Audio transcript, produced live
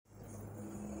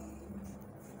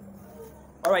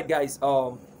All right, guys.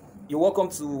 You're welcome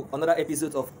to another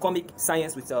episode of Comic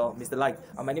Science with Mr. Light.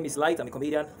 My name is Light. I'm a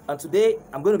comedian, and today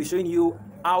I'm going to be showing you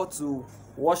how to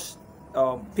watch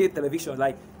paid television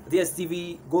like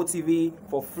DSTV, GoTV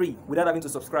for free without having to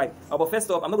subscribe. But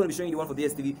first off, I'm not going to be showing you the one for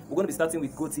DSTV. We're going to be starting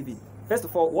with GoTV. First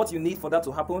of all, what you need for that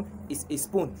to happen is a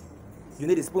spoon. You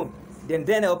need a spoon.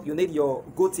 Then up, you need your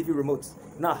GoTV remote.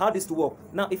 Now, how this to work?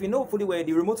 Now, if you know fully well,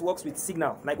 the remote works with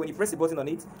signal. Like when you press the button on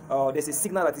it, there's a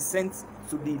signal that is sent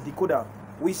to the decoder,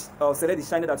 which select the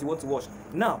channel that you want to watch.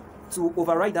 Now, to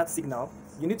override that signal,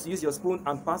 you need to use your spoon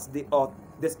and pass the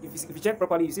if you check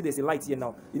properly, you see there's a light here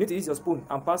now. You need to use your spoon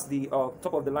and pass the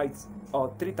top of the light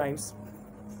 3 times.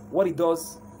 What it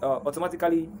does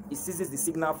automatically, it seizes the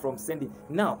signal from sending.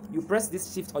 Now, you press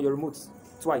this shift on your remote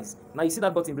twice. Now, you see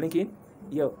that button blinking?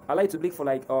 Yeah, allow it to blink for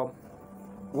like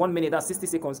 1 minute, that's 60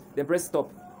 seconds. Then press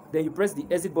stop. Then you press the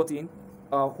exit button,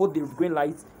 hold the green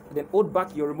light, then hold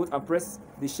back your remote and press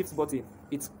the shift button.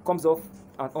 It comes off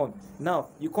and on. Now,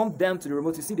 you come down to the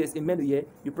remote. You see there's a menu here.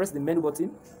 You press the menu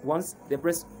button once, then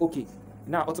press OK.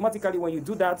 Now, automatically, when you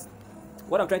do that,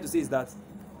 what I'm trying to say is that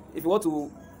if you want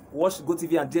to watch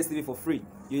GoTV and DSTV for free,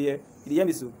 you hear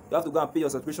me, so you have to go and pay your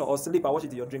subscription or sleep and watch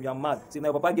it in your dream. You're mad. So if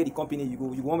my papa get the company, you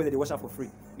 1 minute they watch it for free.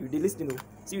 They listen.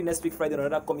 See you next week Friday on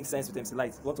another Comic Science with MC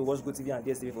Light. You want to watch GoTV and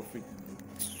DSTV for free.